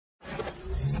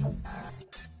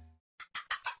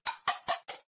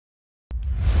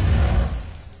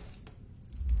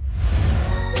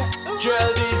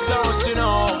Drill these sounds, you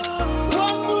know.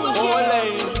 Ole,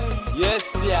 yes,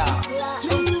 yeah.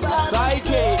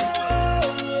 Psyche,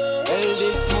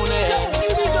 Eldest Monet,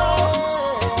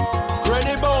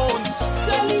 Granny Bones,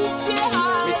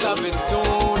 it's a bit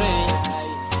tuning.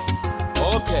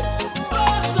 Okay,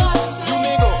 you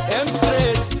may go, M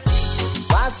straight.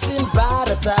 Passing by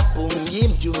the top of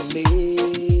him, you may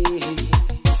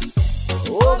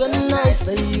organize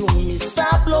the you me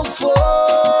stop long for.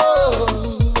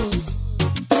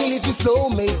 Flow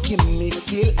making me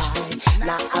feel high.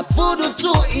 Now I voodoo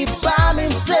to Ibam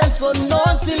himself, so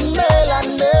nothing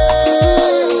melanin.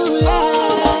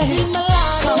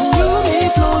 Come you me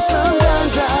flow some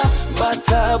ganja,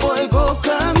 but a boy go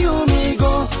come you me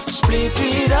go. Split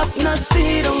it up, not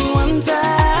sit on one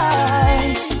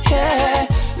time. Yeah,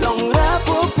 long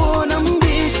RAPOPO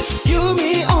NAMBIS. You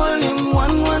me all in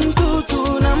 1 1 2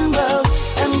 2 number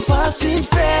and passing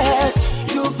straight.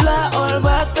 You play all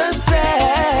but the straight.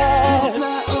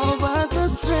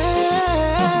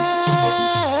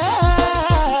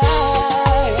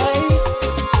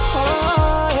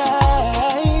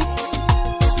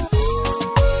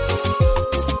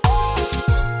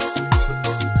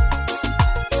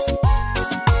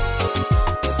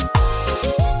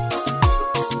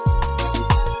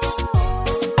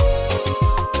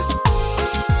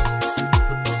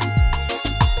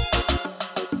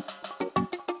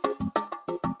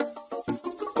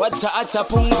 What's a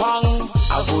pung pang?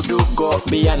 I voodoo go,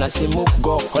 be an asimuk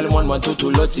go. Call 1 1 2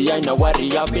 2 lotty, I know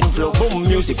worry, I've been flow. Boom,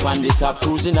 music on the top,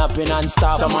 cruising up in and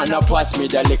stop. Some man a pass me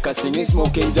the liquor, singing,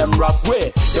 smoking, them rap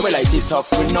way. They will light it up,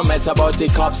 with no mess about the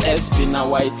cops. SP now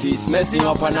white is messing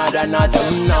up another notch.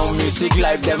 Now music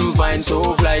live, them vines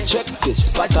so fly. Check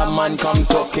this, but a man come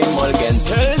talking Morgan.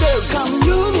 Tell them, come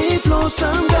you me flow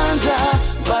some ganja,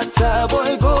 but a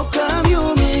boy go come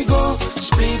you me go.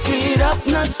 Split it up,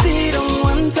 not sit on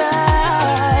one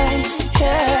time.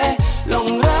 Yeah,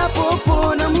 long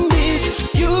RAPOPO NAMBIS.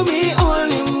 You me all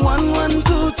in 1 1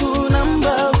 2 2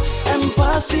 number and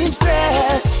passing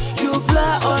straight. You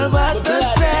play all but the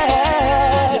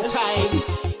straight.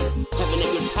 Having a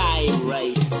good time,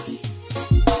 right?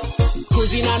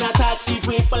 Cruising on a taxi,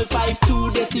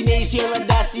 552 destination, and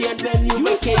that's the venue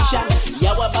vacation.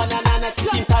 Yawa banana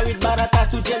system tie with baratas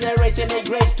to generate and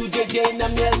migrate to JJ in the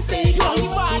mail state.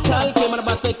 Ital camera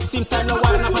batek sim time no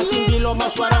warna passing below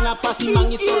mashwarana passing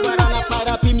mangi solarana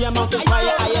para pimia mountain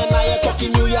fire I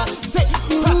talking New Year. Say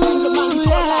passing the mangi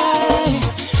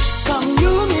come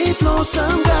you me flow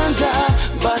some ganja,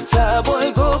 but a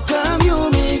boy go come you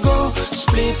me go.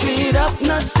 Split it up,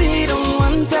 not sit on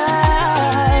one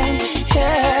time.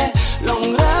 Yeah,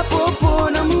 long RAPOPO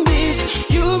NAMBIS.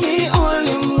 You me all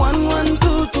in 1 1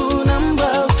 2 2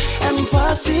 number and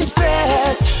passing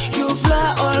straight. You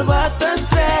play all but the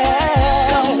straight.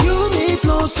 Come you me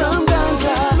flow some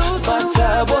ganja, but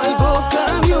a boy go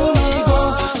come you me go.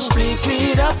 Split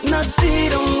it up, not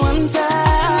sit on one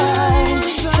time.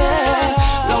 Yeah,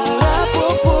 long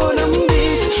RAPOPO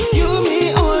NAMBIS. You me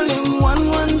all in 1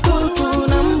 1 2 2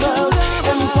 number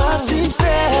and passing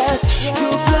straight. You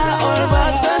play all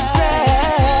but the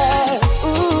straight.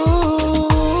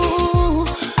 Ooh,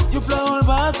 you play all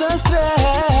but the straight.